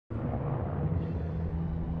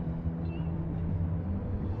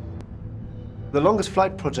The Longest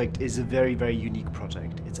Flight project is a very, very unique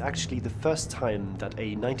project. It's actually the first time that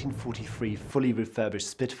a 1943 fully refurbished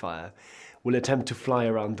Spitfire will attempt to fly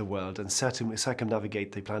around the world and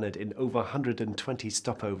circumnavigate the planet in over 120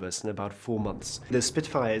 stopovers in about 4 months. The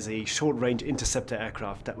Spitfire is a short-range interceptor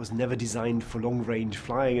aircraft that was never designed for long-range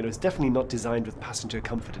flying, and it was definitely not designed with passenger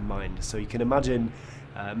comfort in mind. So you can imagine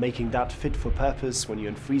making that fit for purpose when you're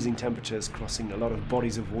in freezing temperatures, crossing a lot of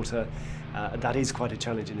bodies of water. That is quite a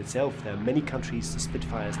challenge in itself. There are many countries the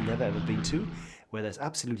Spitfire has never ever been to, where there's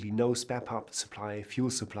absolutely no spare part supply, fuel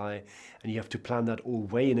supply, and you have to plan that all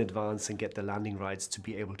way in advance and get the landing rights to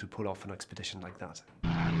be able to pull off an expedition like that.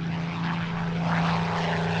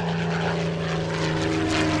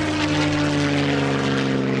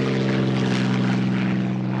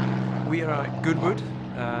 We are at Goodwood,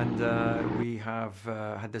 and we have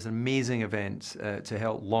had this amazing event to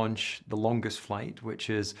help launch the longest flight, which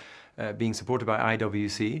is being supported by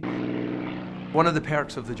IWC. One of the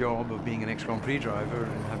perks of the job of being an ex-Grand Prix driver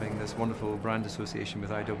and having this wonderful brand association with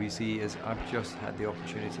IWC is I've just had the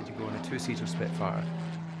opportunity to go in a two-seater Spitfire.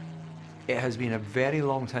 It has been a very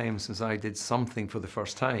long time since I did something for the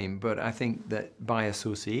first time, but I think that by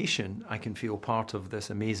association I can feel part of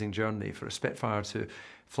this amazing journey. For a Spitfire to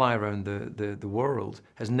fly around the world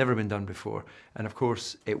has never been done before, and of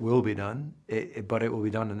course it will be done, but it will be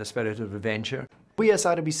done in the spirit of adventure. We as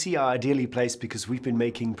IWC are ideally placed because we've been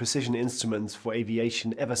making precision instruments for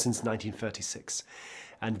aviation ever since 1936.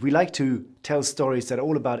 And we like to tell stories that are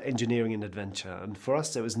all about engineering and adventure. And for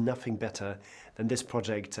us, there was nothing better than this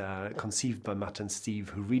project conceived by Matt and Steve,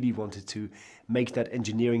 who really wanted to make that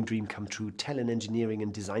engineering dream come true, tell an engineering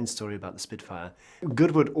and design story about the Spitfire.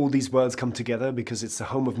 Goodwood, all these worlds come together because it's the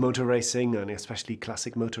home of motor racing, and especially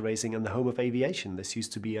classic motor racing, and the home of aviation. This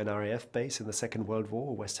used to be an RAF base in the Second World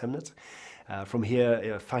War, West Hemnet. From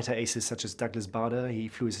here, fighter aces such as Douglas Bader, he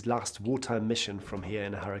flew his last wartime mission from here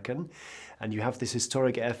in a Hurricane. And you have this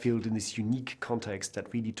historic airfield in this unique context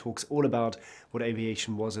that really talks all about what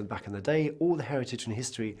aviation was back in the day, all the heritage and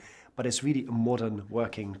history, but it's really a modern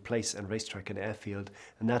working place and racetrack and airfield.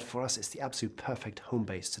 And that for us is the absolute perfect home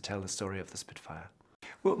base to tell the story of the Spitfire.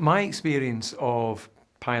 Well, my experience of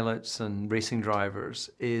pilots and racing drivers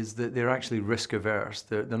is that they're actually risk averse.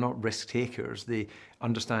 They're not risk takers. They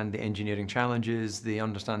understand the engineering challenges, they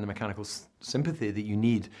understand the mechanical sympathy that you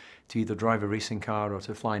need to either drive a racing car or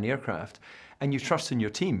to fly an aircraft, and you trust in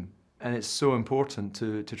your team. And it's so important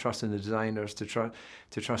to trust in the designers, to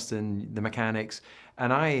trust in the mechanics.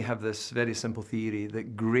 And I have this very simple theory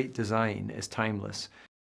that great design is timeless.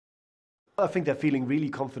 I think they're feeling really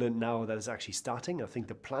confident now that it's actually starting. I think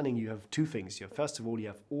the planning, you have two things. First of all, you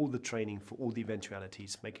have all the training for all the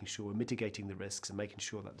eventualities, making sure we're mitigating the risks and making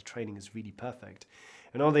sure that the training is really perfect.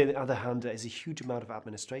 And on the other hand, there's a huge amount of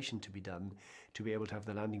administration to be done to be able to have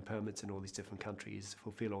the landing permits in all these different countries,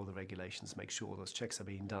 fulfill all the regulations, make sure all those checks are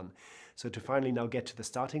being done. So to finally now get to the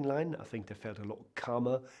starting line, I think they felt a lot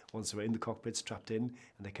calmer once they were in the cockpit, strapped in,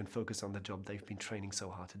 and they can focus on the job they've been training so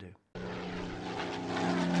hard to do.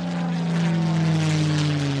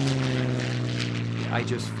 I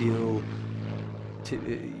just feel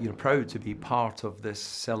proud to be part of this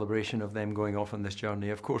celebration of them going off on this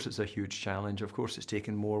journey. Of course it's a huge challenge, of course it's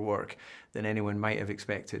taken more work than anyone might have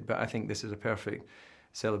expected, but I think this is a perfect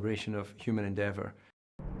celebration of human endeavour.